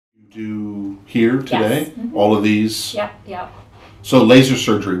here today? Yes. Mm-hmm. All of these? Yep, yep. So laser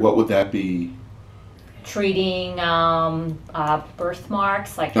surgery, what would that be? Treating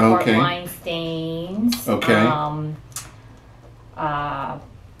birthmarks like Okay. line stains. Okay.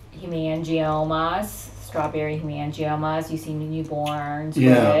 Hemangiomas, strawberry hemangiomas you see newborns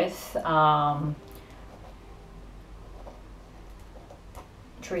Yeah. with.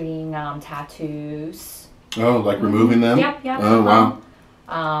 Treating tattoos. Oh, like removing them? Yep, yep. Oh, wow.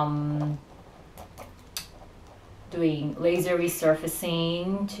 Doing laser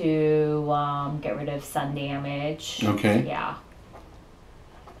resurfacing to get rid of sun damage. Okay. Yeah.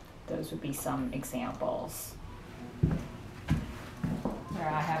 Those would be some examples. Here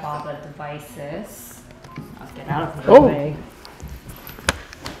I have all the devices. I'll get out of the way.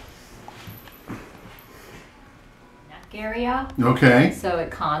 Neck area. Okay. So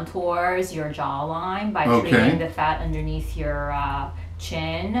it contours your jawline by Okay. treating the fat underneath your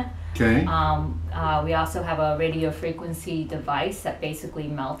chin. Okay. We also have a radio frequency device that basically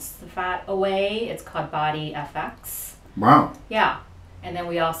melts the fat away. It's called Body FX. Wow. Yeah. And then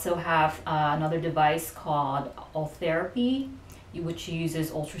we also have another device called Ultherapy, which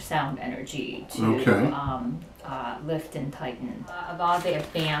uses ultrasound energy to lift and tighten. A lot of the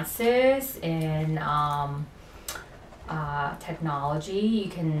advances in technology, you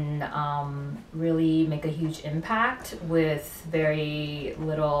can really make a huge impact with very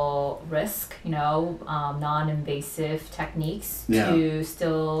little risk, non-invasive techniques to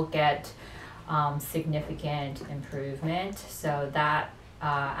still get significant improvement. So that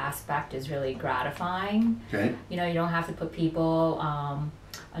aspect is really gratifying. Okay. You don't have to put people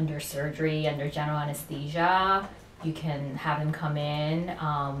under surgery, under general anesthesia. You can have them come in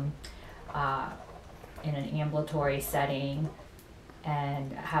an ambulatory setting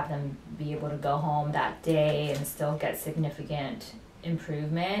and have them be able to go home that day and still get significant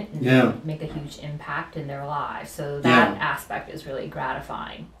improvement and make a huge impact in their lives. So that aspect is really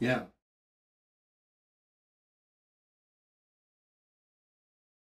gratifying. Yeah.